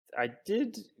I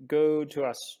did go to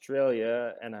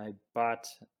Australia and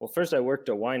first I worked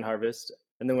a wine harvest.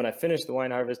 And then when I finished the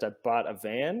wine harvest, I bought a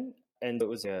van and it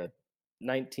was a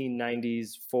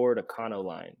 1990s Ford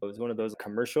Econoline. It was one of those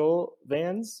commercial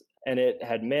vans and it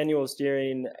had manual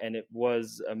steering and it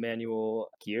was a manual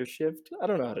gear shift. I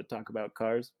don't know how to talk about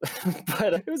cars,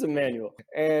 but it was a manual.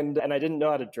 And I didn't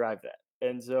know how to drive that.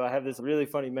 And so I have this really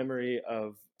funny memory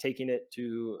of taking it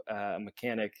to a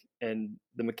mechanic, and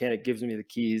the mechanic gives me the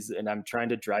keys, and I'm trying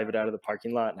to drive it out of the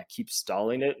parking lot, and I keep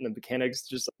stalling it. And the mechanic's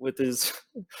just with his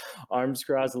arms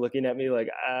crossed looking at me like,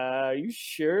 are you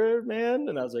sure, man?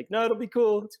 And I was like, no, it'll be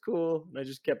cool. It's cool. And I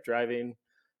just kept driving,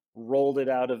 rolled it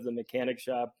out of the mechanic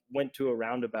shop, went to a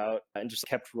roundabout, and just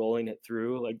kept rolling it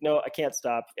through. Like, no, I can't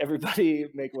stop. Everybody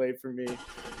make way for me.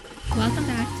 Welcome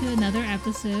back to another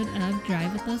episode of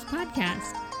Drive With Us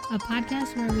podcast, a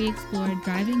podcast where we explore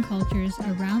driving cultures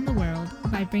around the world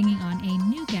by bringing on a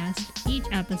new guest each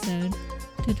episode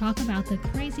to talk about the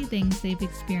crazy things they've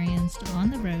experienced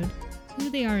on the road, who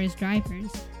they are as drivers,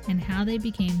 and how they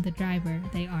became the driver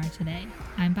they are today.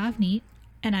 I'm Bhavneet.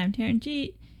 And I'm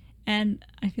Taranjeet. And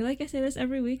I feel like I say this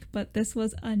every week, but this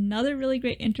was another really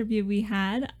great interview we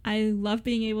had. I love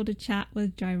being able to chat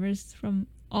with drivers from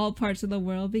all parts of the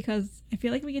world because I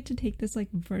feel like we get to take this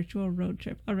virtual road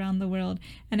trip around the world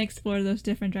and explore those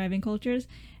different driving cultures.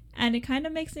 And it kind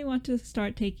of makes me want to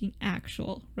start taking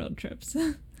actual road trips.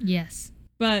 Yes.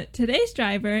 But today's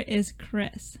driver is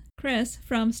Chris. Chris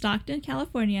from Stockton,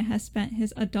 California has spent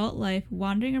his adult life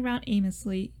wandering around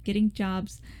aimlessly, getting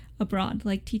jobs abroad,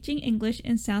 like teaching English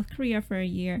in South Korea for a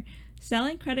year,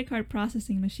 selling credit card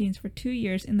processing machines for 2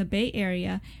 years in the Bay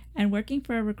Area, and working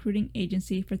for a recruiting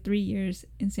agency for 3 years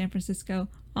in San Francisco,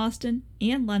 Austin,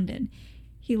 and London.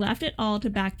 He left it all to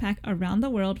backpack around the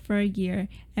world for a year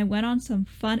and went on some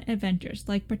fun adventures,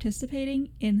 like participating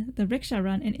in the rickshaw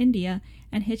run in India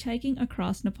and hitchhiking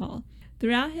across Nepal.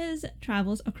 Throughout his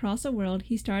travels across the world,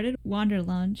 he started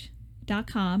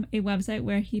Wanderlunch.com, a website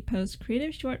where he posts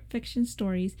creative short fiction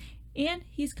stories, and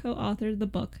he's co-authored the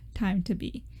book Time to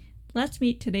Be. Let's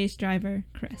meet today's driver,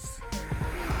 Chris.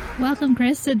 Welcome,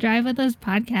 Chris, to Drive With Us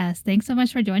podcast. Thanks so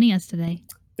much for joining us today.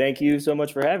 Thank you so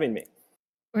much for having me.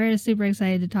 We're super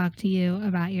excited to talk to you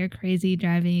about your crazy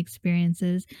driving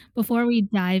experiences. Before we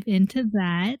dive into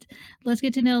that, let's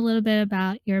get to know a little bit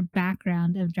about your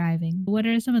background of driving. What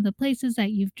are some of the places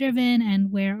that you've driven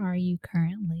and where are you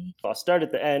currently? I'll start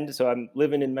at the end. So I'm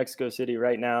living in Mexico City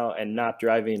right now and not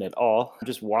driving at all. I'm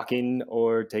just walking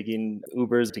or taking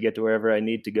Ubers to get to wherever I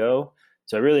need to go.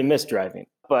 So I really miss driving.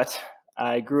 But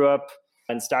I grew up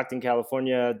in Stockton,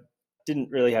 California.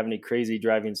 Didn't really have any crazy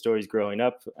driving stories growing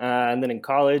up. And then in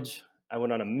college, I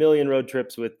went on a million road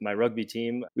trips with my rugby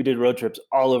team. We did road trips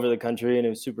all over the country and it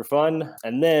was super fun.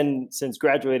 And then since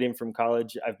graduating from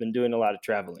college, I've been doing a lot of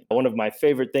traveling. One of my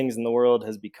favorite things in the world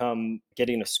has become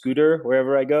getting a scooter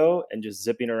wherever I go and just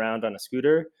zipping around on a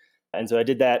scooter. And so I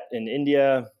did that in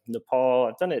India, Nepal.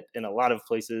 I've done it in a lot of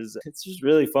places. It's just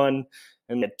really fun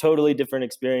and a totally different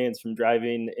experience from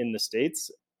driving in the States.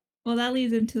 Well, that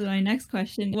leads into my next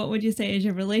question. What would you say is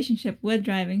your relationship with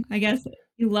driving? I guess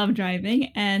you love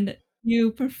driving and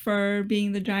you prefer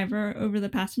being the driver over the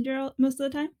passenger most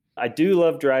of the time? I do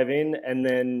love driving. And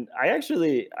then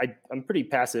I'm pretty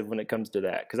passive when it comes to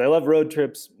that because I love road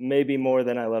trips maybe more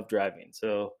than I love driving.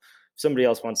 So if somebody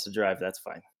else wants to drive, that's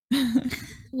fine.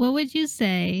 What would you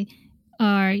say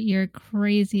are your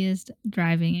craziest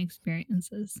driving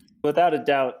experiences? Without a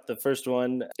doubt, the first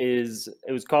one it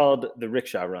was called the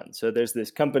Rickshaw Run. So there's this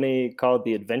company called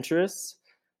The Adventurists,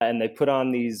 and they put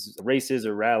on these races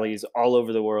or rallies all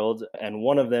over the world. And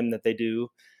one of them that they do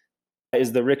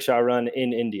is the Rickshaw Run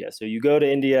in India. So you go to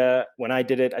India. When I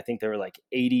did it, I think there were like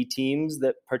 80 teams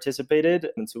that participated.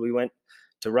 And so we went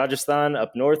to Rajasthan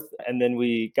up north, and then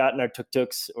we got in our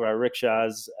tuk-tuks or our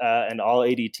rickshaws, and all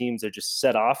 80 teams are just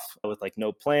set off with like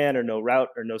no plan or no route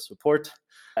or no support.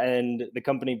 And the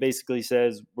company basically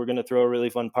says, we're going to throw a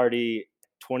really fun party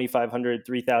 2,500,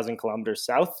 3,000 kilometers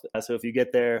south. So if you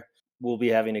get there, we'll be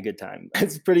having a good time.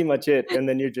 That's pretty much it. And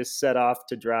then you're just set off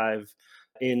to drive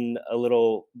in a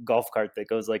little golf cart that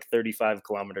goes like 35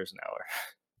 kilometers an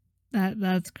hour.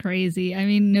 That's crazy. I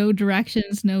mean, no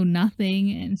directions, no nothing.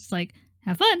 And it's like,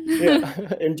 have fun.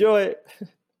 Yeah, enjoy it.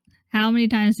 How many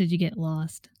times did you get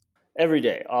lost? Every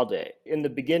day, all day. In the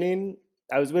beginning,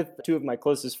 I was with two of my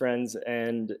closest friends,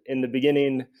 and in the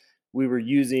beginning, we were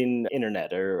using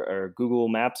internet or Google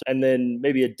Maps. And then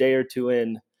maybe a day or two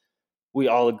in, we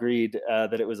all agreed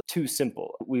that it was too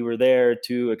simple. We were there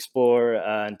to explore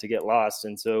and to get lost.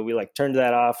 And so we turned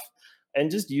that off.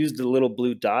 and just used a little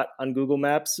blue dot on Google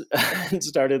Maps and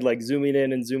started like zooming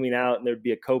in and zooming out, and there'd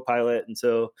be a co-pilot. And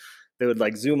so they would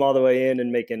like zoom all the way in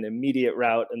and make an immediate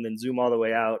route and then zoom all the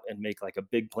way out and make like a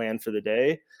big plan for the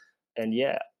day. And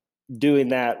yeah, doing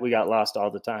that, we got lost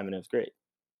all the time and it was great.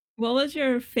 What was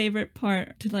your favorite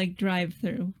part to like drive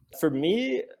through? For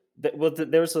me,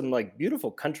 there was some like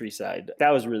beautiful countryside.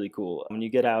 That was really cool. When you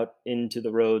get out into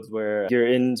the roads where you're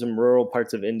in some rural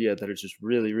parts of India that are just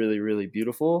really, really, really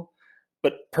beautiful.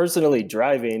 But personally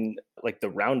driving, like the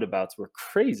roundabouts were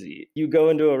crazy. You go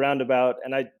into a roundabout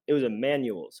and it was a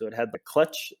manual. So it had the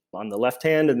clutch on the left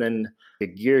hand and then a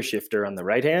gear shifter on the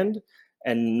right hand.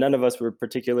 And none of us were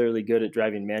particularly good at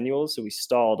driving manuals. So we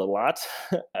stalled a lot.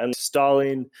 And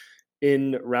stalling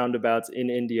in roundabouts in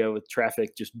India with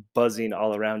traffic just buzzing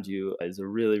all around you is a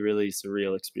really, really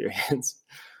surreal experience.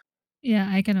 Yeah,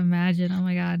 I can imagine. Oh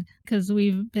my God. Because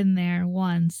we've been there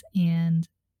once and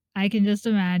I can just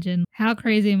imagine how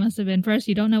crazy it must have been. First,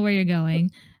 you don't know where you're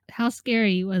going. How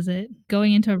scary was it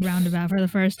going into a roundabout for the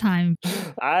first time?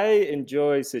 I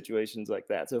enjoy situations like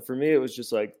that. So for me, it was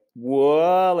just like,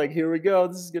 whoa, like, here we go.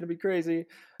 This is going to be crazy.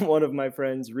 One of my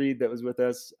friends, Reed, that was with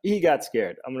us, he got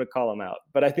scared. I'm going to call him out.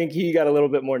 But I think he got a little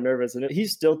bit more nervous. And he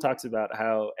still talks about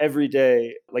how every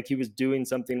day, like he was doing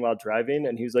something while driving.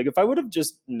 And he was like, if I would have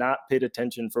just not paid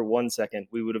attention for 1 second,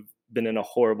 we would have been in a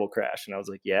horrible crash. And I was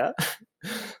like, yeah,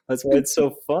 that's why it's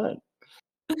so fun.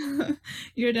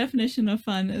 Your definition of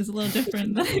fun is a little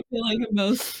different than I feel like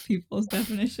most people's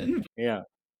definition. Yeah.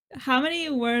 How many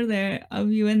were there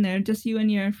of you in there? Just you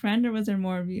and your friend, or was there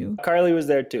more of you? Carly was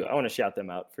there too. I want to shout them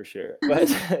out for sure.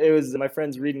 But it was my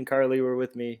friends Reed and Carly were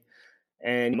with me.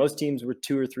 And most teams were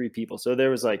 2 or 3 people. So there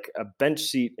was like a bench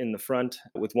seat in the front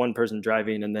with one person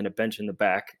driving and then a bench in the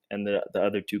back. And the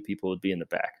other 2 people would be in the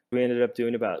back. We ended up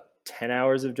doing about 10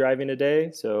 hours of driving a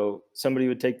day. So somebody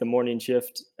would take the morning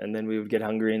shift and then we would get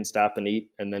hungry and stop and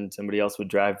eat. And then somebody else would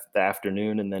drive the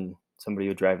afternoon and then somebody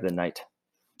would drive the night.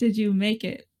 Did you make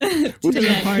it we to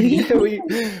the party?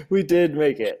 we did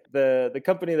make it. The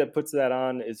company that puts that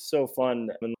on is so fun.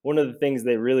 And one of the things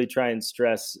they really try and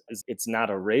stress is it's not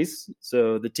a race.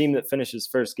 So the team that finishes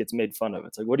first gets made fun of.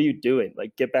 It's like, what are you doing?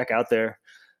 Like, get back out there,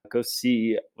 go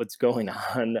see what's going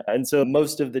on. And so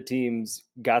most of the teams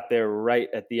got there right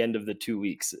at the end of the 2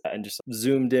 weeks and just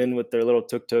zoomed in with their little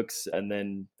tuk-tuks. And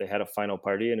then they had a final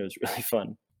party and it was really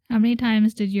fun. How many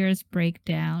times did yours break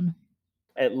down?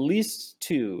 At least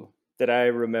 2 that I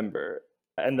remember.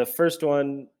 And the first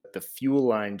one, the fuel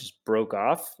line just broke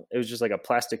off. It was just like a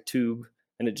plastic tube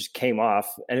and it just came off.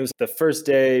 And it was the first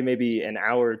day, maybe an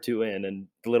hour or 2 in, and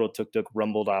the little tuk-tuk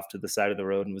rumbled off to the side of the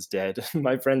road and was dead.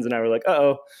 My friends and I were like,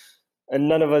 uh-oh. And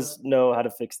none of us know how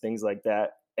to fix things like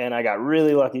that. And I got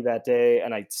really lucky that day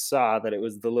and I saw that it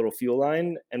was the little fuel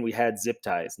line and we had zip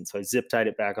ties. And so I zip tied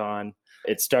it back on.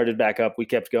 It started back up. We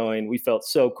kept going. We felt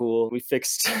so cool. We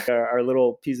fixed our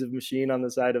little piece of machine on the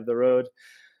side of the road.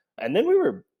 And then we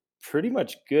were pretty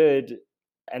much good.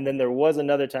 And then there was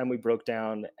another time we broke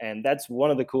down. And that's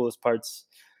one of the coolest parts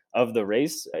of the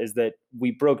race is that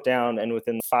we broke down and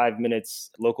within 5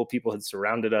 minutes, local people had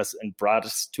surrounded us and brought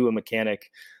us to a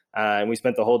mechanic. And we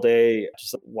spent the whole day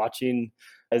just watching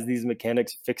as these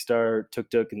mechanics fixed our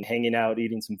tuk-tuk and hanging out,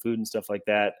 eating some food and stuff like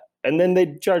that. And then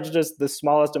they charged us the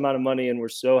smallest amount of money and we're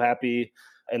so happy.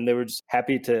 And they were just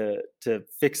happy to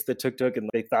fix the tuk-tuk and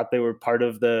they thought they were part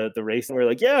of the race. And we were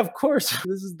like, yeah, of course,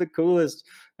 this is the coolest.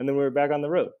 And then we were back on the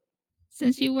road.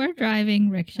 Since you were driving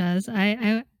rickshaws,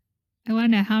 I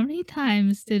want to know how many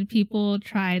times did people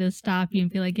try to stop you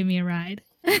and be like, give me a ride?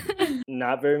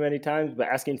 Not very many times, but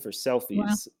asking for selfies.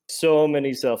 Wow. So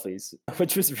many selfies,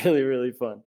 which was really, really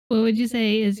fun. What would you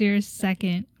say is your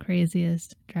second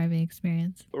craziest driving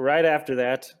experience? Right after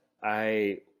that,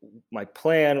 my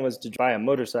plan was to buy a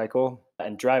motorcycle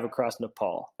and drive across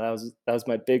Nepal. That was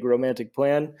my big romantic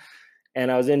plan.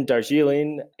 And I was in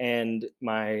Darjeeling and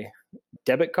my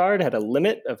debit card had a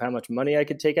limit of how much money I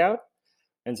could take out.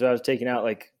 And so I was taking out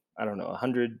like, I don't know,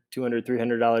 $100, $200,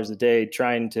 $300 a day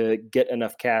trying to get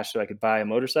enough cash so I could buy a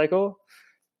motorcycle.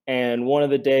 And one of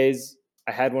the days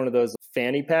I had one of those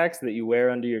fanny packs that you wear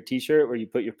under your t-shirt where you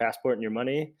put your passport and your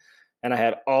money. And I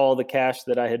had all the cash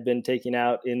that I had been taking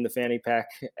out in the fanny pack.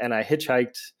 And I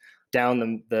hitchhiked down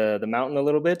the mountain a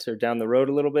little bit or down the road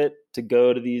a little bit to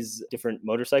go to these different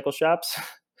motorcycle shops.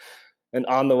 And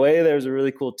on the way, there was a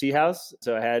really cool tea house.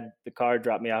 So I had the car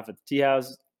drop me off at the tea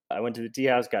house. I went to the tea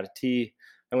house, got a tea.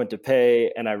 I went to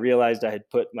pay and I realized I had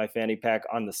put my fanny pack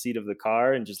on the seat of the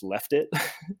car and just left it.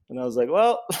 And I was like,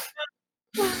 well,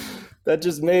 that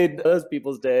just made those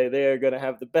people's day. They are going to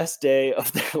have the best day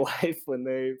of their life when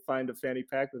they find a fanny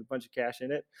pack with a bunch of cash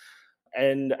in it.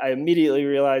 And I immediately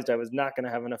realized I was not going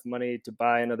to have enough money to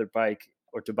buy another bike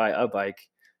or to buy a bike.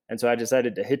 And so I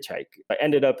decided to hitchhike. I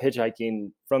ended up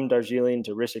hitchhiking from Darjeeling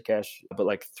to Rishikesh, but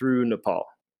like through Nepal.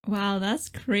 Wow, that's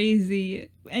crazy.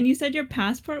 And you said your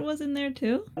passport was in there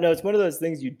too? No, it's one of those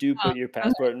things you do Oh, put your okay.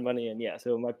 passport and money in. Yeah.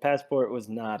 So my passport was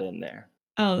not in there.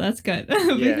 Oh, that's good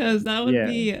Yeah. because that would Yeah.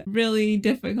 be really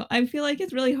difficult. I feel like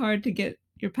it's really hard to get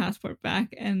your passport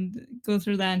back and go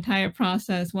through that entire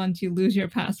process once you lose your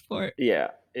passport. Yeah.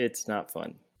 It's not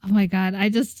fun. Oh my God. I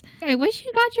wish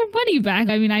you got your money back.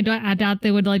 I mean, I doubt they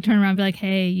would like turn around and be like,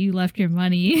 hey, you left your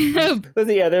money. But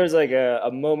yeah, there was like a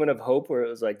moment of hope where it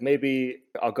was like, maybe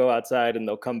I'll go outside and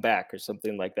they'll come back or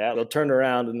something like that. They'll turn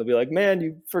around and they'll be like, man,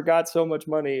 you forgot so much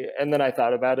money. And then I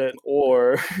thought about it.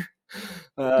 Or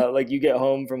like you get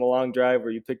home from a long drive where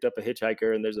you picked up a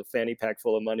hitchhiker and there's a fanny pack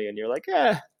full of money and you're like,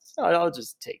 I'll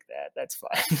just take that. That's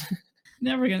fine.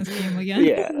 Never gonna see him again.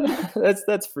 Yeah,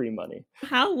 that's free money.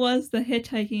 How was the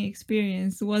hitchhiking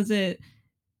experience? Were there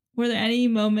any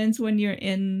moments when you're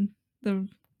in the,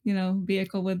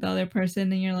 vehicle with the other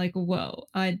person and you're like, whoa,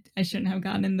 I shouldn't have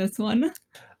gotten in this one?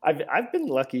 I've been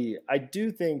lucky. I do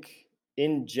think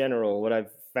in general what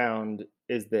I've found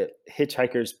is that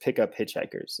hitchhikers pick up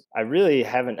hitchhikers. I really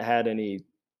haven't had any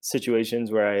situations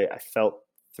where I felt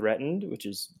threatened, which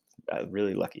is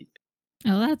really lucky.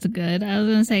 Oh, that's good. I was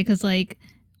gonna say because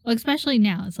well, especially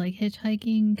now, it's like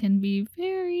hitchhiking can be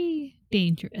very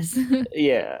dangerous.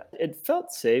 Yeah, it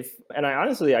felt safe, and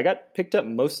I got picked up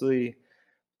mostly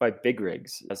by big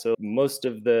rigs. So most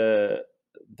of the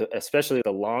especially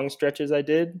the long stretches I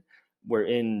did were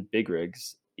in big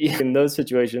rigs. In those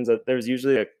situations, there's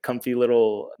usually a comfy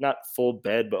little, not full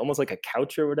bed, but almost like a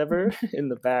couch or whatever in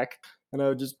the back, and I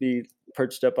would just be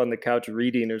perched up on the couch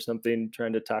reading or something,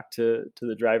 trying to talk to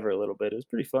the driver a little bit. It was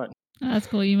pretty fun. Oh, that's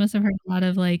cool. You must have heard a lot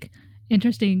of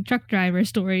interesting truck driver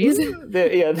stories.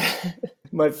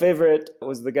 My favorite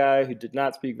was the guy who did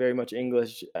not speak very much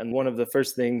English, and one of the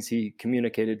first things he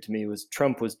communicated to me was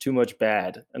Trump was too much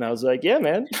bad, and I was like, "Yeah,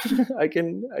 man, I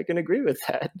can agree with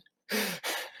that."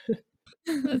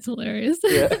 That's hilarious.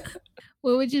 Yeah.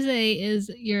 What would you say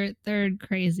is your third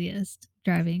craziest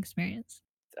driving experience?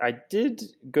 I did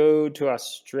go to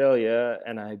Australia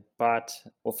and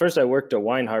first I worked a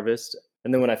wine harvest.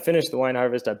 And then when I finished the wine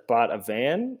harvest, I bought a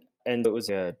van, and it was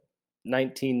a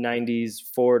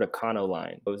 1990s Ford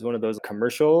Econoline. It was one of those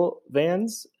commercial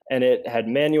vans, and it had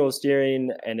manual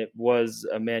steering and it was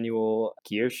a manual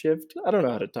gear shift. I don't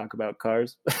know how to talk about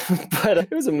cars, but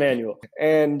it was a manual.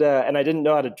 And I didn't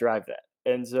know how to drive that.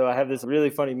 And so I have this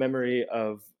really funny memory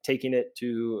of taking it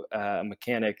to a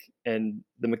mechanic, and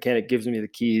the mechanic gives me the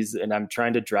keys, and I'm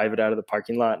trying to drive it out of the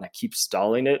parking lot, and I keep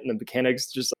stalling it. And the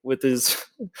mechanic's just with his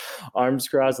arms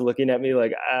crossed looking at me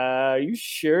like, are you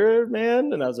sure,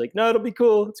 man? And I was like, no, it'll be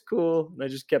cool. It's cool. And I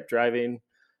just kept driving,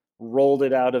 rolled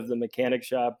it out of the mechanic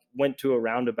shop, went to a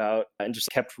roundabout, and just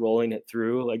kept rolling it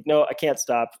through. Like, no, I can't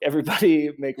stop.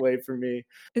 Everybody make way for me.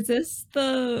 Is this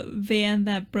the van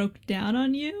that broke down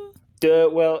on you?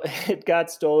 Well, it got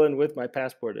stolen with my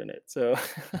passport in it. So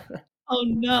Oh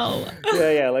no.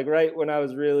 yeah, like right when I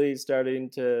was really starting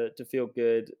to feel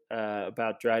good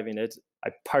about driving it,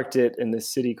 I parked it in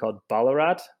this city called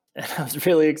Ballarat, and I was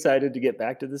really excited to get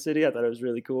back to the city. I thought it was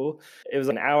really cool. It was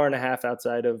an hour and a half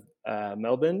outside of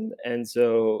Melbourne, and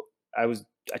so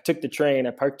I took the train.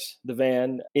 I parked the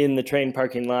van in the train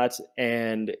parking lot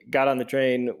and got on the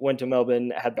train, went to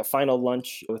Melbourne, had the final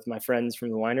lunch with my friends from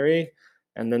the winery,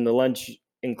 and then the lunch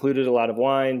included a lot of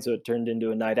wine, so it turned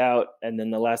into a night out. And then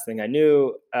the last thing I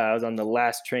knew, I was on the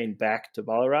last train back to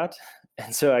Ballarat.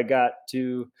 And so I got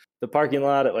to the parking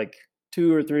lot at like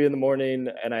 2 or 3 in the morning,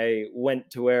 and I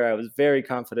went to where I was very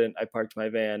confident I parked my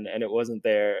van, and it wasn't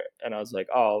there. And I was like,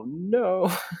 oh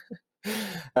no.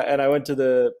 And I went to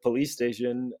the police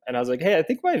station and I was like, hey, I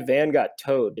think my van got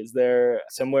towed. Is there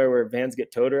somewhere where vans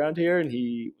get towed around here? And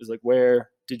he was like,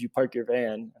 where did you park your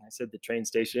van? And I said, the train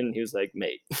station. And he was like,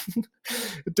 mate,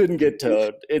 it didn't get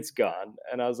towed. It's gone.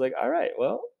 And I was like, all right,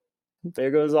 well,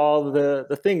 there goes all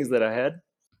the things that I had.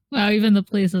 Wow, even the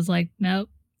police was like, nope,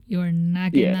 you are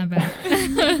not getting that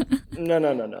back. No,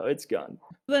 it's gone.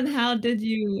 Then how did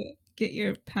you get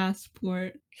your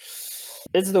passport?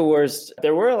 It's the worst.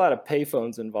 There were a lot of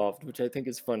payphones involved, which I think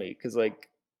is funny because, like,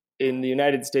 in the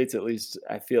United States, at least,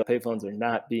 I feel payphones are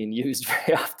not being used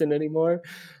very often anymore.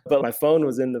 But my phone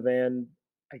was in the van,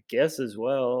 I guess, as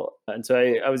well. And so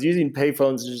I was using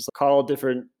payphones to just call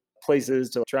different places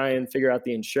to try and figure out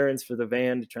the insurance for the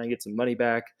van to try and get some money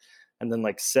back, and then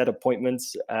like set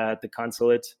appointments at the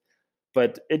consulate.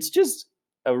 But it's just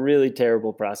a really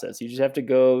terrible process. You just have to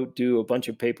go do a bunch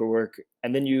of paperwork,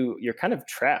 and then you're kind of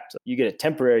trapped. You get a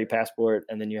temporary passport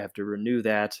and then you have to renew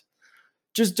that.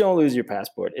 Just don't lose your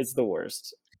passport. It's the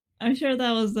worst. I'm sure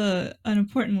that was an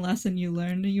important lesson you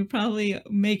learned. You probably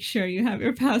make sure you have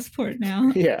your passport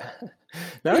now. Yeah.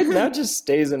 Now it just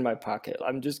stays in my pocket.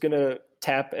 I'm just gonna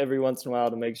tap every once in a while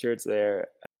to make sure it's there.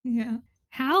 Yeah.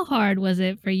 How hard was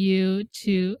it for you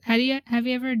to have you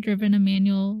ever driven a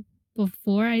manual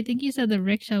before? I think you said the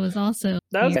rickshaw was also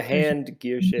That was a hand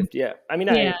gear shift. Yeah. I mean,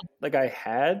 Yeah. I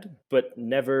had, but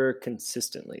never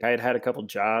consistently. I had a couple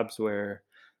jobs where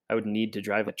I would need to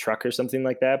drive a truck or something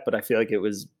like that, but I feel like it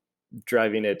was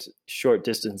driving it short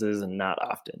distances and not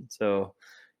often. So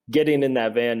getting in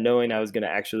that van, knowing I was going to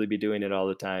actually be doing it all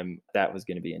the time, that was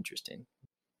going to be interesting.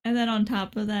 And then on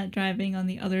top of that, driving on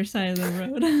the other side of the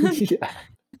road. Yeah.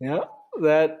 Yeah.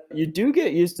 That you do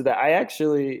get used to that. I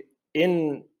actually,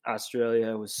 in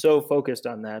Australia, was so focused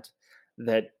on that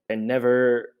I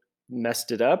never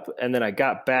messed it up. And then I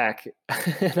got back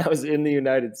and I was in the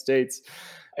United States.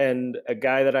 And a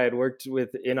guy that I had worked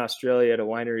with in Australia at a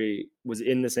winery was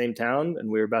in the same town,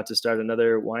 and we were about to start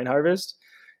another wine harvest.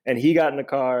 And he got in a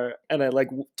car, and I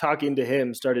talking to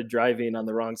him, started driving on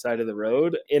the wrong side of the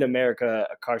road. In America,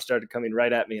 a car started coming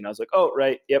right at me, and I was like, "Oh,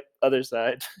 right, yep, other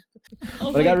side."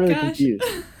 Oh But I my got really gosh. confused.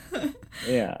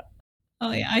 Yeah,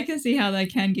 Oh yeah, I can see how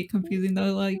that can get confusing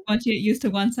though. Like once you get used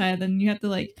to one side, then you have to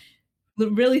like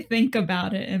really think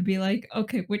about it and be like,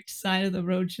 okay, which side of the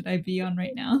road should I be on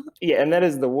right now? yeah, and that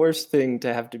is the worst thing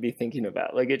to have to be thinking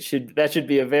about. Like that should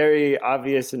be a very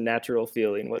obvious and natural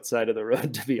feeling what side of the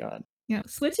road to be on. Yeah,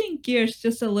 switching gears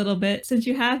just a little bit, since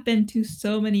you have been to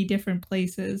so many different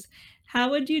places, how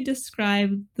would you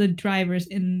describe the drivers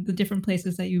in the different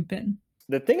places that you've been?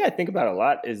 The thing I think about a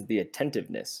lot is the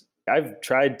attentiveness. I've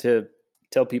tried to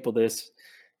tell people this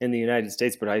in the United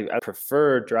States, but I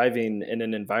prefer driving in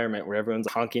an environment where everyone's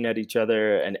honking at each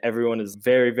other and everyone is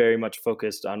very, very much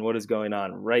focused on what is going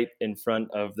on right in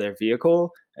front of their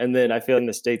vehicle. And then I feel in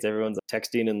the States, everyone's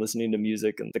texting and listening to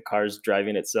music and the car's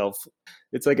driving itself.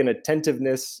 It's like an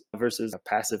attentiveness versus a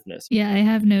passiveness. Yeah, I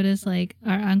have noticed like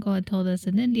our uncle had told us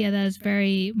in India that it's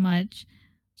very much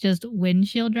just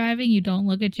windshield driving. You don't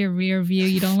look at your rear view,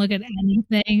 you don't look at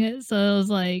anything. So it was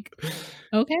like,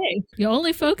 okay, you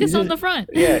only focus on the front.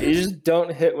 Yeah, you just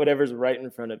don't hit whatever's right in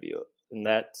front of you. And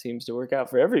that seems to work out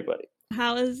for everybody.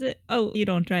 How is it? Oh, you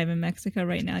don't drive in Mexico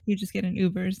right now. You just get an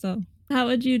Uber. So, how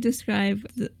would you describe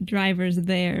the drivers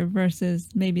there versus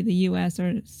maybe the US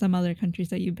or some other countries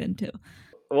that you've been to?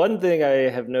 One thing I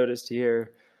have noticed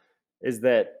here is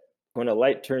that when a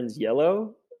light turns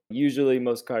yellow, usually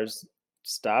most cars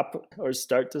stop or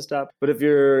start to stop. But if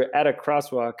you're at a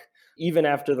crosswalk, even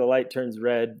after the light turns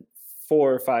red,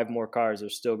 4 or 5 more cars are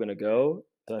still going to go.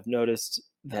 So I've noticed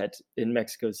that in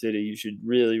Mexico City, you should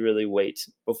really, really wait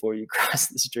before you cross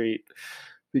the street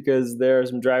because there are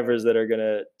some drivers that are going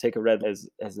to take a red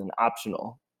as an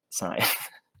optional sign.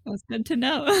 That's good to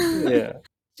know. Yeah.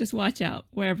 Just watch out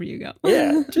wherever you go.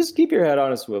 Yeah. Just keep your head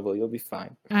on a swivel. You'll be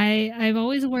fine. I've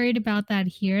always worried about that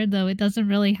here, though it doesn't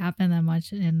really happen that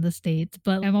much in the States.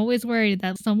 But I'm always worried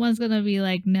that someone's gonna be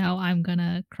like, no, I'm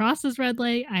gonna cross this red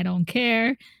light. I don't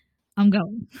care. I'm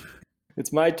going.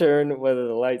 It's my turn, whether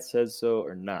the light says so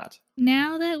or not.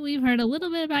 Now that we've heard a little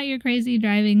bit about your crazy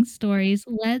driving stories,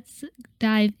 let's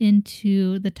dive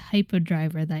into the type of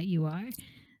driver that you are.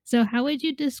 So, how would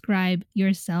you describe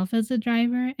yourself as a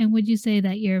driver? And would you say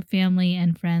that your family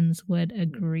and friends would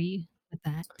agree with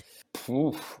that?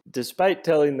 Oof. Despite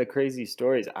telling the crazy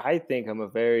stories, I think I'm a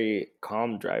very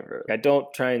calm driver. I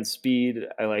don't try and speed.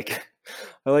 I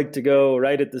like to go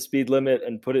right at the speed limit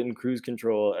and put it in cruise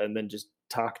control and then just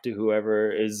talk to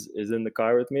whoever is in the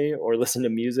car with me or listen to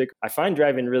music. I find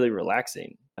driving really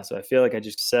relaxing. So I feel like I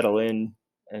just settle in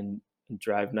and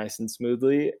drive nice and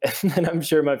smoothly. And then I'm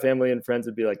sure my family and friends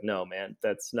would be like, "No, man,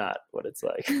 that's not what it's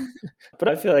like." But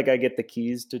I feel like I get the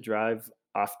keys to drive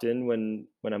often when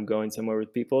I'm going somewhere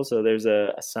with people. So there's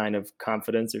a sign of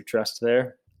confidence or trust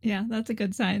there. Yeah, that's a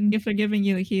good sign. If they're giving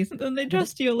you the keys, then they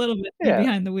trust you a little bit to be Yeah,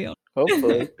 behind the wheel.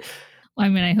 hopefully. Well, I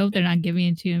mean, I hope they're not giving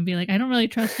it to you and be like, I don't really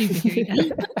trust you, but here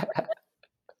you go.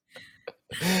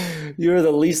 You're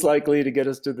the least likely to get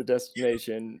us to the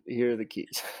destination. Here are the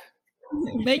keys.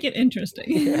 Make it interesting.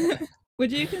 Yeah.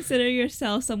 Would you consider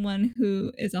yourself someone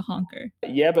who is a honker?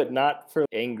 Yeah, but not for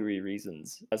angry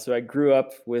reasons. So I grew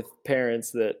up with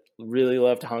parents that really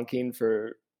loved honking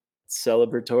for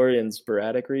celebratory and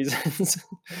sporadic reasons.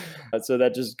 So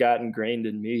that just got ingrained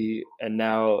in me. And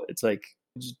now it's like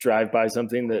just drive by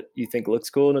something that you think looks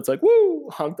cool and it's like, woo,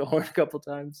 honk the horn a couple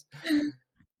times.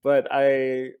 But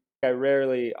I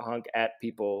rarely honk at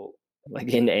people like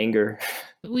in anger.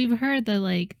 We've heard that,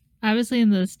 like, obviously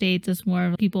in the States, it's more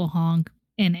of people honk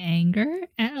in anger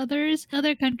at others.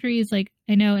 Other countries, like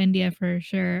I know India for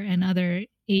sure, and other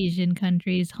Asian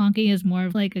countries, honking is more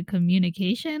of like a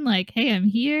communication, like, hey, I'm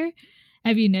here.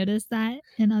 Have you noticed that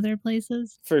in other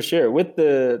places? For sure. With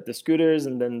the scooters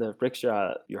and then the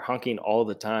rickshaw, you're honking all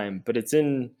the time, but it's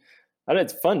in I don't know,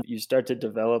 it's fun. You start to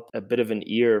develop a bit of an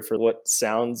ear for what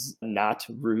sounds not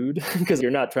rude because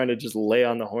you're not trying to just lay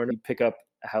on the horn and pick up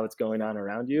how it's going on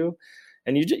around you.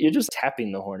 And you're just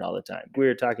tapping the horn all the time. We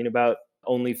were talking about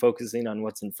only focusing on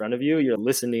what's in front of you. You're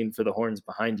listening for the horns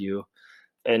behind you.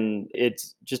 And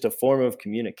it's just a form of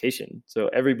communication. So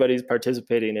everybody's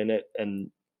participating in it, and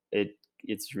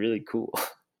it's really cool.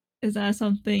 Is that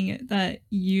something that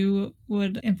you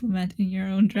would implement in your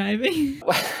own driving?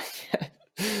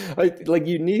 Like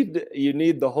you need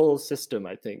the whole system,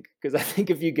 I think, because I think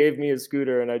if you gave me a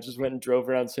scooter and I just went and drove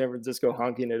around San Francisco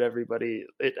honking at everybody,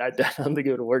 I don't think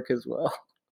it would work as well.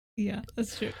 Yeah,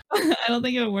 that's true. I don't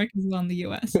think it would work as well in the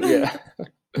US. Yeah.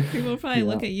 People probably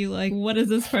look Yeah. at you like, what is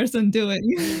this person doing?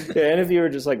 Yeah, and if you were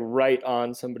just like right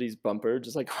on somebody's bumper,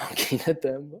 just like honking at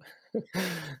them,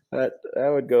 that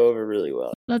would go over really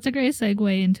well. That's a great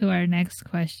segue into our next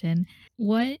question.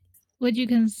 What would you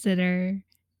consider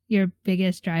your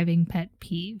biggest driving pet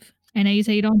peeve? I know you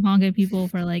say you don't honk at people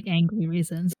for like angry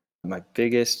reasons. My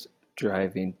biggest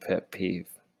driving pet peeve.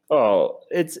 Oh,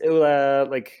 it's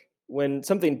like when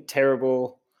something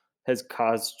terrible has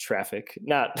caused traffic.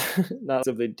 Not not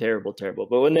something terrible,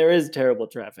 but when there is terrible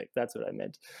traffic, that's what I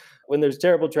meant. When there's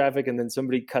terrible traffic and then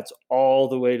somebody cuts all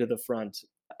the way to the front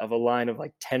of a line of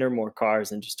like 10 or more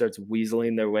cars and just starts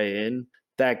weaseling their way in,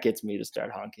 that gets me to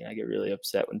start honking. I get really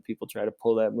upset when people try to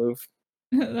pull that move.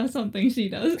 That's something she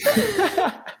does.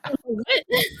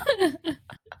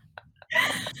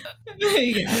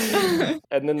 Yeah.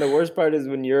 And then the worst part is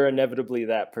when you're inevitably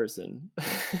that person.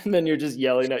 And then you're just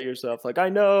yelling at yourself like, I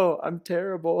know, I'm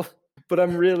terrible, but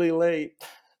I'm really late.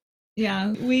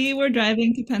 Yeah, we were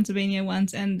driving to Pennsylvania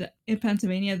once, and in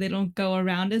Pennsylvania, they don't go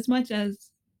around as much as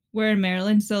we're in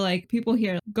Maryland. So, like, people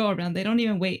here go around. They don't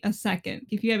even wait a second.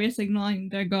 If you have your signal and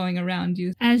they're going around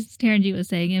you. As Taranji was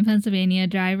saying, in Pennsylvania,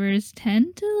 drivers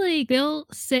tend to they'll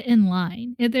sit in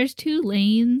line. If there's two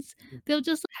lanes, they'll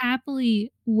just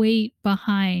happily wait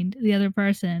behind the other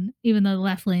person, even though the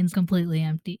left lane's completely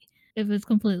empty. If it's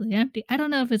completely empty, I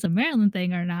don't know if it's a Maryland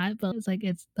thing or not, but it's like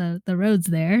it's the road's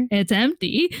there. It's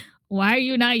empty. Why are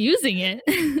you not using it?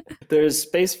 There's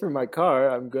space for my car.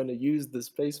 I'm going to use the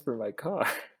space for my car.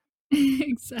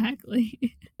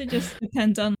 Exactly. It just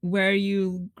depends on where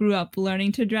you grew up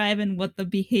learning to drive and what the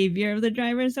behavior of the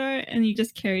drivers are, and you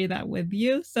just carry that with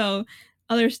you. So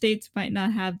other states might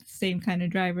not have the same kind of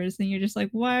drivers, and you're just like,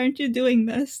 why aren't you doing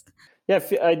this? Yeah,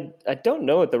 I don't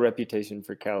know what the reputation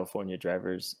for California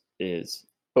drivers is,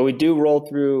 but we do roll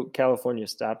through California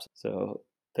stops. So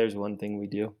there's one thing we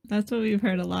do. That's what we've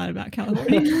heard a lot about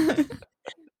California.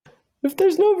 If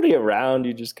there's nobody around,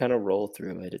 you just kind of roll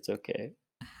through it. It's okay.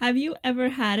 Have you ever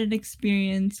had an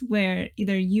experience where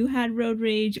either you had road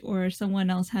rage or someone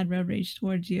else had road rage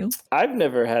towards you? I've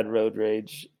never had road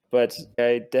rage, but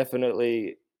I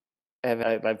definitely have.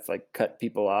 I've like cut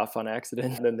people off on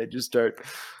accident, and then they just start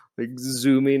like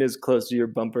zooming as close to your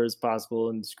bumper as possible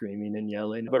and screaming and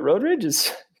yelling. But road rage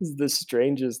is the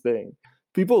strangest thing.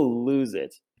 People lose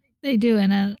it. They do,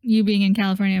 and you being in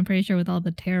California, I'm pretty sure with all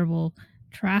the terrible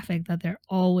traffic that there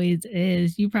always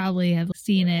is, you probably have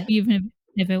seen it, even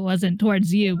if it wasn't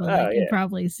towards you, but you've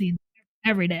probably seen it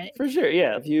every day. For sure,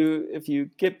 yeah. If you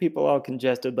get people all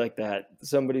congested like that,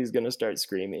 somebody's gonna start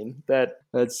screaming.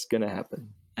 That's gonna happen.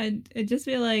 I just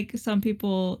feel like some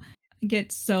people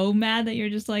get so mad that you're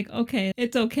just like, okay,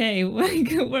 it's okay.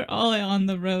 Like we're all on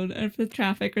the road or for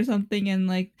traffic or something, and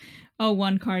like, oh,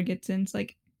 one car gets in. It's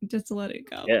like just let it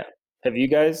go. Yeah. Have you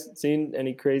guys seen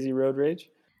any crazy road rage?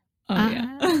 Oh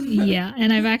yeah. Yeah,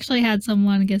 and I've actually had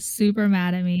someone get super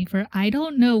mad at me for I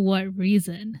don't know what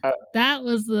reason. That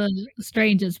was the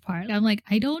strangest part. I'm like,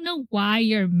 I don't know why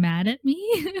you're mad at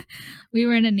me. We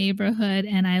were in a neighborhood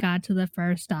and I got to the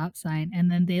first stop sign,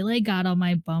 and then they got on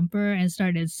my bumper and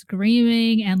started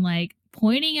screaming and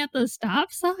pointing at the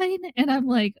stop sign, and I'm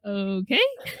like, okay,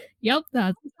 yep,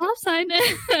 that's the stop sign.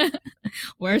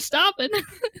 We're stopping.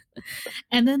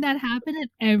 And then that happened at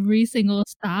every single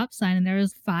stop sign, and there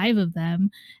was 5 of them.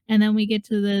 And then we get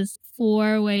to this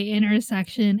 4-way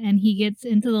intersection, and he gets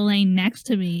into the lane next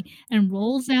to me and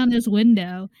rolls down his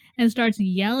window and starts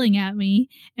yelling at me.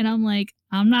 And I'm like,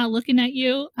 I'm not looking at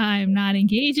you. I'm not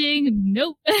engaging.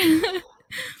 Nope.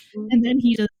 And then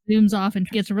he just zooms off and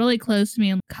gets really close to me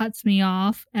and cuts me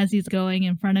off as he's going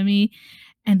in front of me.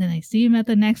 And then I see him at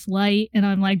the next light, and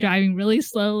I'm like driving really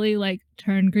slowly, like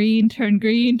turn green, turn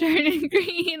green, turn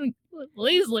green.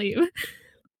 Please leave.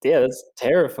 Yeah, that's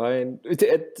terrifying.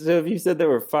 So if you said there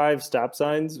were 5 stop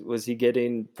signs, was he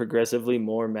getting progressively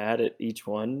more mad at each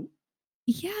one?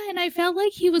 Yeah, and I felt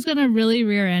like he was gonna really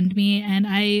rear end me, and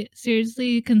I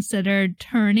seriously considered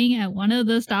turning at one of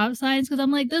the stop signs because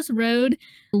I'm like, this road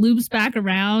loops back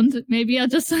around. Maybe I'll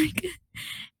just like.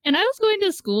 And I was going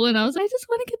to school, and I was, I just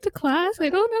want to get to class. I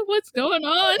don't know what's going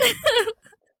on.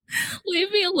 Leave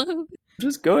me alone.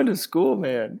 Just going to school,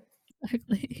 man.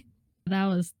 Exactly. That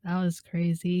was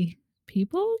crazy.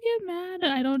 People get mad.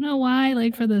 I don't know why,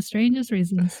 like for the strangest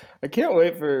reasons. I can't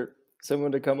wait for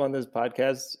someone to come on this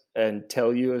podcast and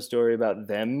tell you a story about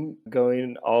them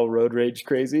going all road rage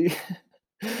crazy.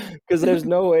 Because there's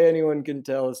no way anyone can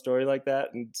tell a story like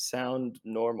that and sound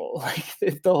normal. Like,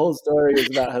 if the whole story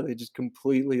is about how they just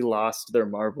completely lost their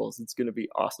marbles, it's going to be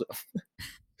awesome.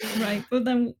 Right. But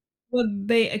then would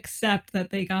they accept that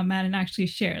they got mad and actually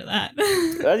share that?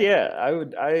 Yeah, I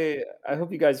would. I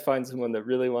hope you guys find someone that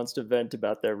really wants to vent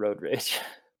about their road rage.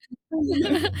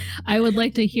 I would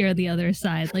like to hear the other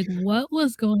side. Like, what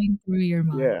was going through your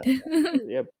Yeah. mind?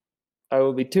 Yep. I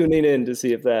will be tuning in to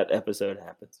see if that episode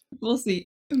happens. We'll see.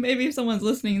 Maybe if someone's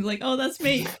listening, it's like, oh, that's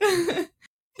me.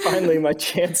 Finally, my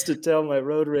chance to tell my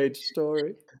road rage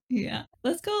story. Yeah.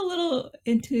 Let's go a little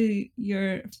into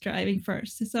your driving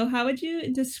first. So, how would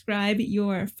you describe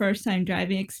your first time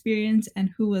driving experience and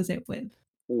who was it with?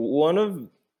 One of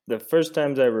the first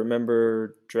times I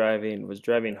remember driving was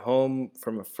driving home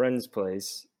from a friend's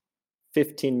place,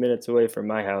 15 minutes away from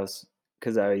my house,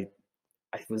 because I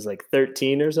was like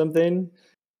 13 or something.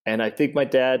 And I think my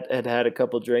dad had had a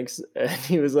couple drinks and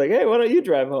he was like, "Hey, why don't you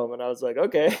drive home?" And I was like,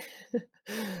 "Okay."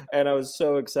 And I was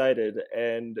so excited.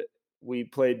 And we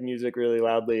played music really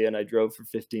loudly and I drove for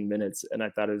 15 minutes and I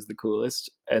thought it was the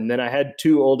coolest. And then I had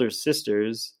 2 older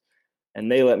sisters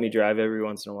and they let me drive every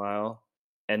once in a while.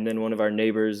 And then one of our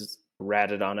neighbors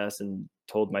ratted on us and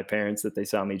told my parents that they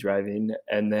saw me driving.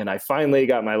 And then I finally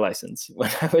got my license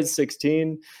when I was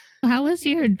 16. How was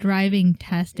your driving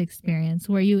test experience?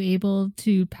 Were you able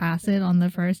to pass it on the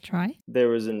first try? There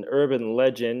was an urban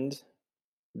legend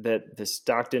that the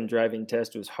Stockton driving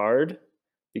test was hard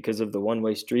because of the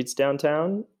one-way streets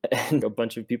downtown. And a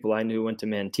bunch of people I knew went to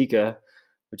Manteca,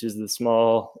 which is the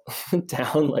small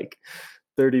town like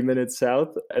 30 minutes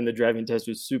south, and the driving test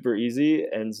was super easy.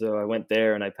 And so I went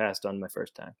there and I passed on my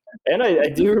first time. And I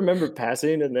do remember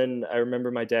passing, and then I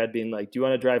remember my dad being like, "Do you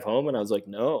want to drive home?" And I was like,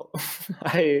 "No."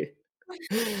 I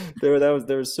there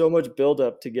was so much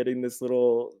buildup to getting this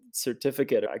little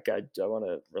certificate. I want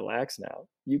to relax now.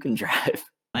 You can drive.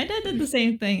 My dad did the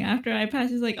same thing. After I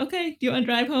passed, he's like, okay, do you want to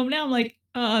drive home now? I'm like,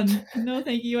 no,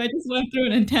 thank you. I just went through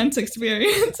an intense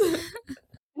experience.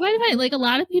 Why do I like a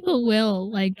lot of people will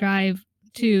like drive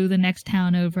to the next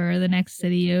town over, the next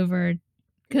city over,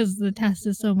 because the test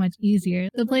is so much easier.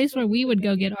 The place where we would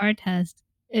go get our test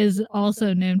is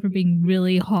also known for being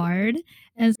really hard,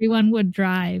 and everyone would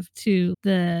drive to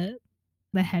the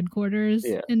headquarters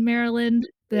Yeah. in Maryland.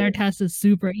 Their test is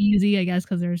super easy, I guess,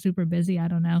 because they're super busy. I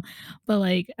don't know. But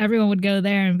like everyone would go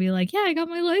there and be like, yeah, I got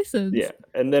my license. Yeah.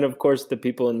 And then, of course, the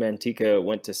people in Manteca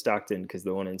went to Stockton because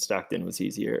the one in Stockton was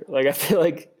easier. Like, I feel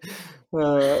like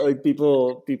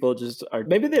people just are,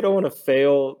 maybe they don't want to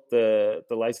fail the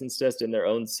license test in their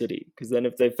own city, because then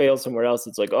if they fail somewhere else,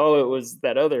 it's like, oh, it was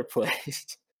that other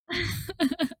place.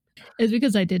 It's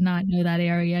because I did not know that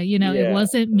area. You know, Yeah. it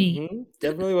wasn't me.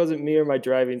 Definitely wasn't me or my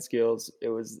driving skills. It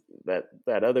was that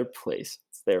other place.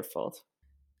 It's their fault.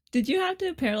 Did you have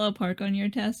to parallel park on your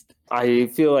test? I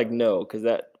feel like no, because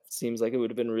that seems like it would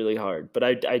have been really hard. But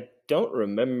I don't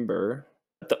remember.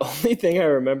 The only thing I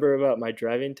remember about my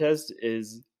driving test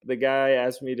is the guy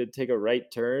asked me to take a right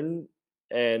turn,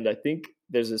 and I think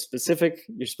there's a specific,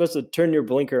 you're supposed to turn your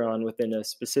blinker on within a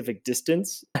specific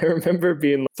distance. I remember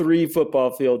being like 3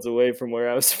 football fields away from where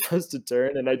I was supposed to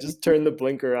turn, and I just turned the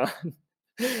blinker on.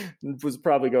 It was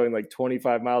probably going like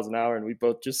 25 miles an hour, and we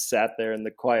both just sat there in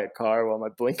the quiet car while my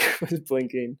blinker was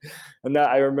blinking. And that,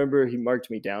 I remember he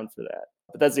marked me down for that.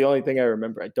 But that's the only thing I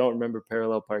remember. I don't remember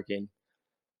parallel parking.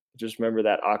 I just remember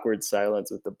that awkward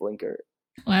silence with the blinker.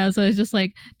 Wow, so it's just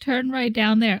like, turn right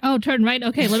down there. Oh, turn right.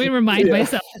 Okay, let me remind Yeah.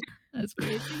 myself. That's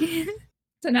crazy.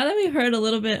 So now that we've heard a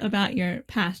little bit about your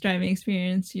past driving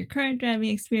experience, your current driving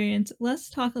experience, let's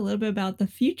talk a little bit about the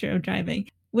future of driving.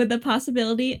 With the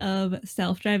possibility of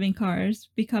self-driving cars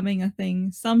becoming a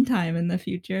thing sometime in the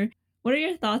future, what are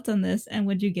your thoughts on this, and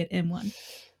would you get in one?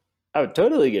 I would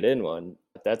totally get in one.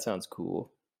 That sounds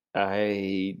cool.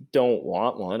 I don't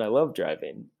want one. I love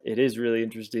driving. It is really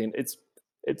interesting. It's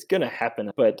gonna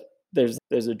happen, but there's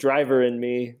a driver in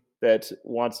me that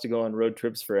wants to go on road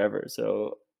trips forever.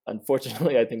 So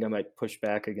unfortunately, I think I might push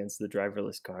back against the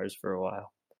driverless cars for a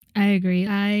while. I agree.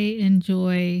 I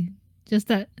enjoy just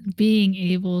that being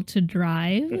able to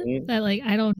drive. Mhm. That like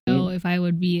I don't know if I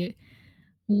would be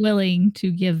willing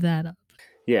to give that up.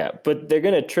 Yeah, but they're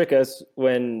gonna trick us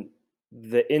when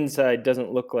the inside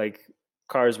doesn't look like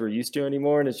cars we're used to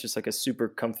anymore, and it's just like a super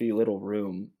comfy little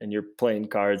room, and you're playing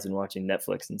cards and watching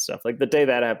Netflix and stuff. Like the day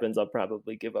that happens, I'll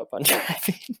probably give up on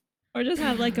driving. Or just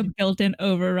have like a built-in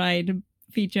override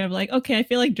feature of like, okay, I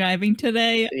feel like driving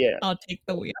today. Yeah, I'll take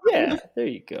the wheel. yeah, there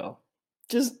you go.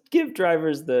 Just give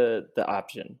drivers the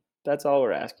option. That's all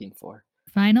we're asking for.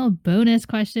 Final bonus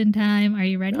question time. Are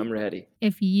you ready? I'm ready.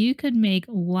 If you could make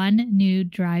one new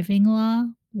driving law,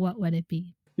 what would it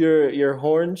be? Your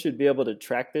horn should be able to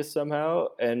track this somehow,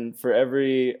 and for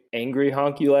every angry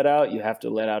honk you let out, you have to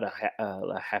let out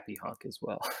a happy honk as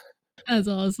well. That's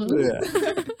awesome. Yeah.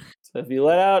 So if you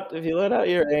let out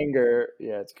your anger,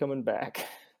 yeah, it's coming back.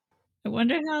 I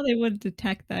wonder how they would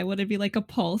detect that. Would it be like a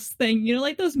pulse thing? You know,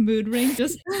 like those mood rings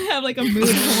just have like a mood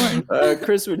horn.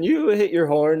 Chris, when you hit your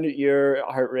horn, your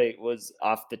heart rate was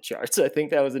off the charts. I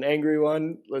think that was an angry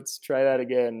one. Let's try that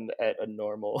again at a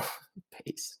normal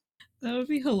pace. That would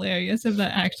be hilarious if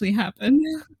that actually happened.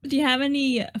 Do you have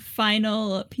any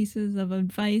final pieces of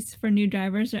advice for new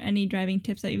drivers or any driving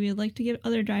tips that you would like to give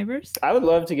other drivers? I would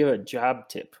love to give a job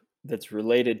tip that's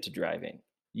related to driving.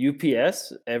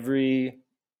 UPS, every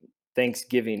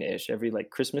Thanksgiving-ish, every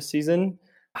like Christmas season,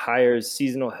 hires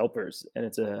seasonal helpers, and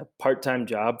it's a part-time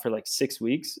job for like 6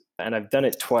 weeks. And I've done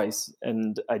it twice,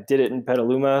 and I did it in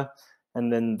Petaluma,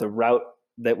 and then the route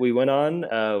that we went on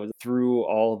through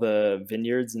all the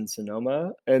vineyards in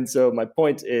Sonoma. And so my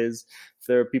point is, if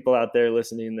there are people out there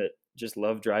listening that just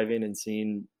love driving and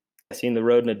seeing the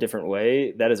road in a different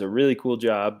way, that is a really cool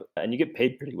job, and you get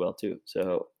paid pretty well too.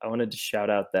 So I wanted to shout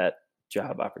out that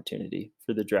job opportunity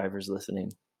for the drivers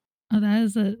listening. Oh,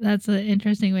 that's an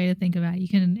interesting way to think about it. You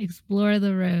can explore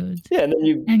the roads. Yeah, and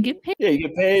then get paid. Yeah, you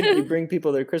get paid. You bring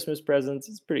people their Christmas presents.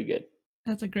 It's pretty good.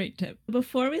 That's a great tip.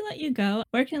 Before we let you go,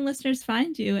 where can listeners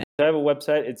find you? I have a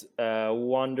website. It's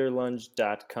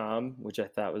wanderlunge.com, which I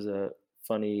thought was a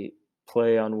funny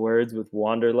play on words with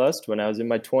wanderlust when I was in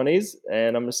my 20s,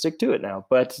 and I'm going to stick to it now.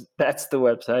 But that's the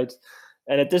website.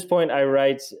 And at this point, I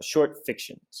write short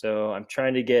fiction. So I'm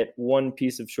trying to get one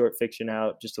piece of short fiction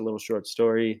out, just a little short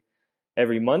story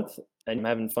every month, and I'm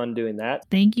having fun doing that.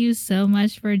 Thank you so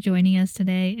much for joining us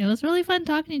today. It was really fun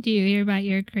talking to you, hear about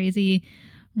your crazy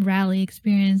rally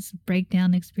experience,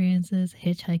 breakdown experiences,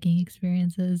 hitchhiking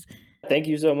experiences. Thank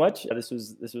you so much. This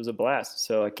was a blast.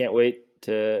 So I can't wait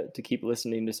to keep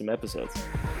listening to some episodes.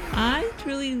 I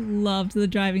truly loved the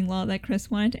driving law that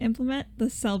Chris wanted to implement, the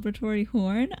celebratory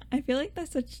horn. I feel like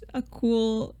that's such a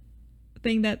cool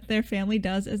thing that their family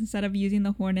does, is instead of using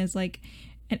the horn as like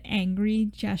an angry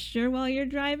gesture while you're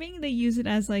driving, they use it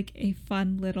as like a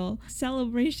fun little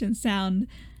celebration sound.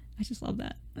 I just love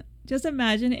that. Just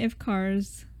imagine if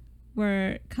cars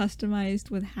were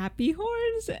customized with happy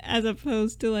horns as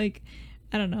opposed to like,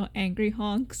 I don't know, angry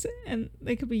honks, and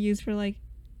they could be used for like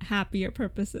happier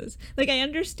purposes. Like, I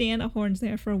understand a horn's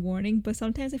there for a warning, but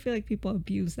sometimes I feel like people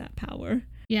abuse that power.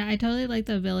 Yeah, I totally like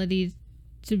the ability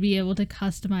to be able to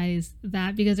customize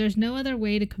that, because there's no other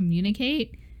way to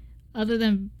communicate other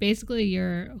than basically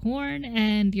your horn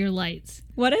and your lights.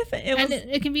 What if it was... And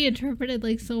it can be interpreted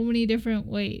like so many different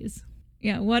ways.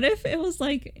 Yeah, what if it was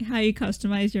like how you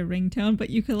customize your ringtone,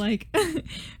 but you could like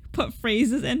put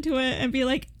phrases into it and be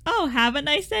like, oh, have a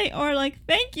nice day, or like,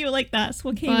 thank you, like that's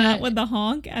what came out with the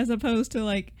honk, as opposed to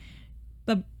like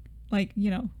the, like,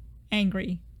 you know,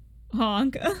 angry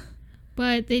honk.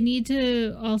 But they need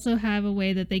to also have a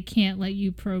way that they can't let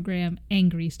you program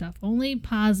angry stuff. Only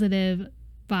positive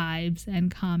vibes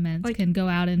and comments like, can go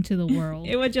out into the world.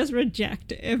 It would just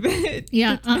reject if it...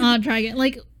 Yeah, try again.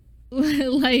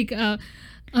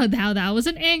 Now that was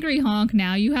an angry honk.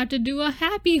 Now you have to do a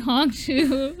happy honk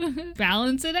to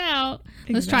balance it out.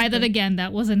 Exactly. Let's try that again.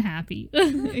 That wasn't happy.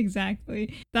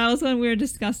 Exactly. That was when we were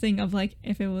discussing of like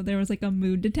if there was like a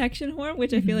mood detection horn,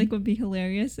 which I feel like would be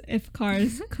hilarious if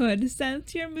cars could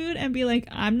sense your mood and be like,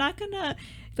 I'm not gonna,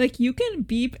 like, you can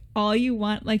beep all you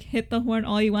want, like hit the horn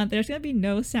all you want. There's gonna be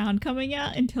no sound coming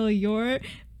out until your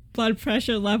blood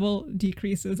pressure level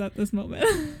decreases at this moment.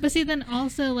 But see, then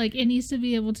also, like, it needs to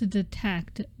be able to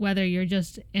detect whether you're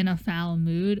just in a foul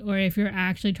mood or if you're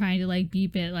actually trying to, like,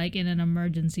 beep it, like, in an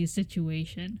emergency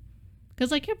situation.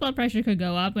 Because, like, your blood pressure could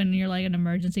go up and you're, like, an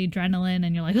emergency adrenaline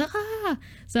and you're like, ah!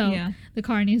 So yeah. The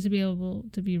car needs to be able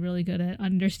to be really good at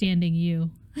understanding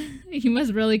you. You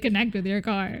must really connect with your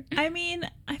car. I mean,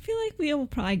 I feel like we will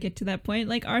probably get to that point.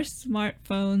 Like our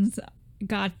smartphones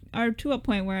are to a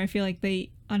point where I feel like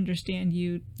they understand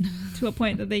you to a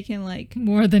point that they can like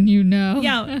more than you know.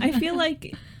 Yeah, I feel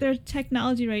like their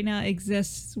technology right now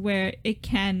exists where it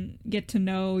can get to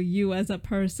know you as a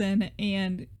person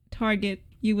and target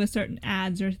you with certain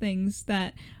ads or things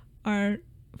that are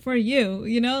for you,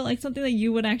 you know, like something that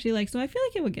you would actually like. So I feel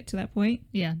like it would get to that point.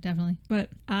 Yeah, definitely. But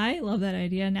I love that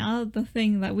idea. Now the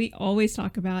thing that we always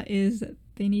talk about is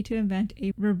they need to invent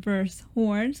a reverse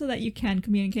horn so that you can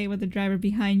communicate with the driver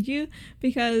behind you,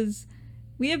 because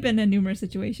we have been in numerous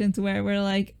situations where we're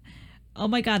like, oh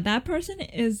my God, that person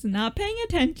is not paying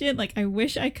attention. Like, I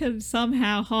wish I could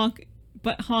somehow honk,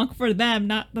 but honk for them,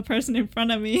 not the person in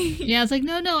front of me. Yeah, it's like,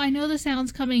 no, I know the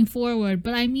sound's coming forward,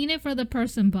 but I mean it for the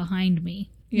person behind me.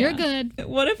 Yeah. You're good.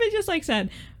 What if it just like said,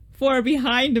 for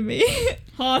behind me,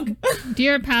 honk.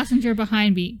 Dear passenger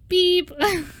behind me, beep.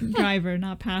 Driver,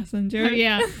 not passenger.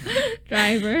 Yeah,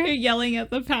 driver. You're yelling at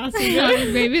the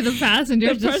passenger. Maybe the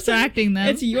passenger's distracting them.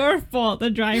 It's your fault the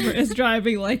driver is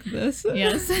driving like this.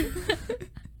 Yes.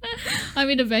 I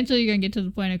mean, eventually you're going to get to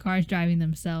the point of cars driving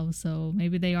themselves, so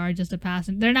maybe they are just a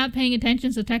passenger. They're not paying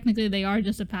attention, so technically they are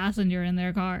just a passenger in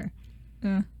their car.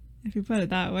 If you put it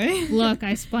that way. Look,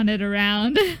 I spun it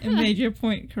around. And made your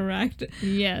point correct.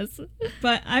 Yes.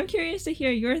 But I'm curious to hear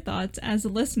your thoughts as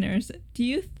listeners. Do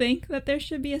you think that there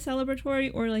should be a celebratory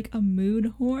or like a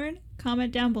mood horn?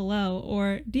 Comment down below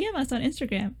or DM us on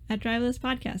Instagram at Driveless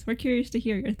Podcast. We're curious to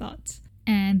hear your thoughts.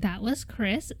 And that was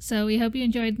Chris. So we hope you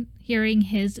enjoyed hearing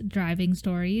his driving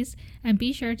stories. And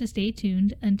be sure to stay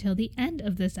tuned until the end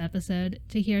of this episode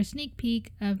to hear a sneak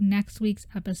peek of next week's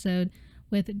episode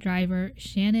with driver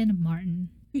Shannon Martin,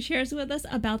 who shares with us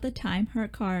about the time her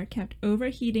car kept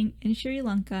overheating in Sri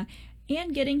Lanka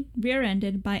and getting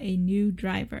rear-ended by a new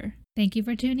driver. Thank you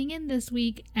for tuning in this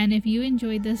week, and if you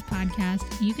enjoyed this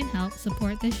podcast, you can help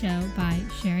support the show by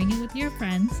sharing it with your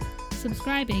friends,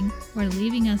 subscribing, or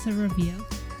leaving us a review.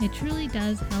 It truly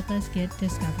does help us get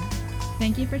discovered.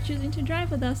 Thank you for choosing to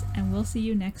drive with us, and we'll see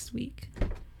you next week.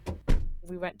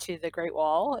 We went to the Great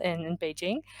Wall in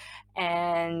Beijing,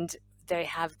 and they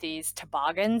have these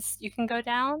toboggans you can go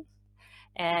down,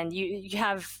 and you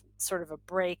have sort of a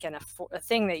brake and a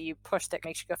thing that you push that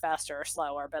makes you go faster or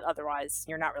slower, but otherwise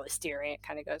you're not really steering. It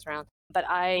kind of goes around. But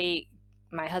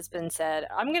my husband said,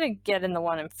 I'm going to get in the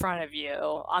one in front of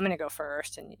you. I'm going to go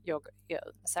first and you'll go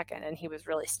second. And he was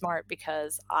really smart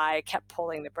because I kept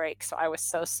pulling the brake. So I was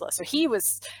so slow. So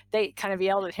they kind of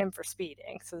yelled at him for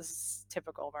speeding. So this is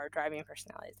typical of our driving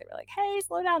personalities. They were like, hey,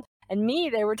 slow down. And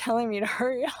they were telling me to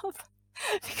hurry up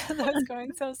because I was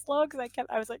going so slow because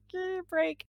I was like,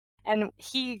 brake. And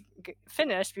he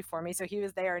finished before me, so he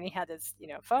was there and he had his,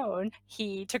 phone.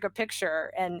 He took a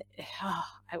picture, and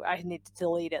I need to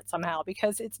delete it somehow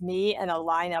because it's me and a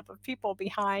lineup of people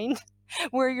behind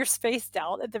where you're spaced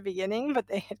out at the beginning, but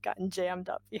they had gotten jammed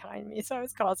up behind me, so I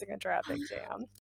was causing a traffic jam.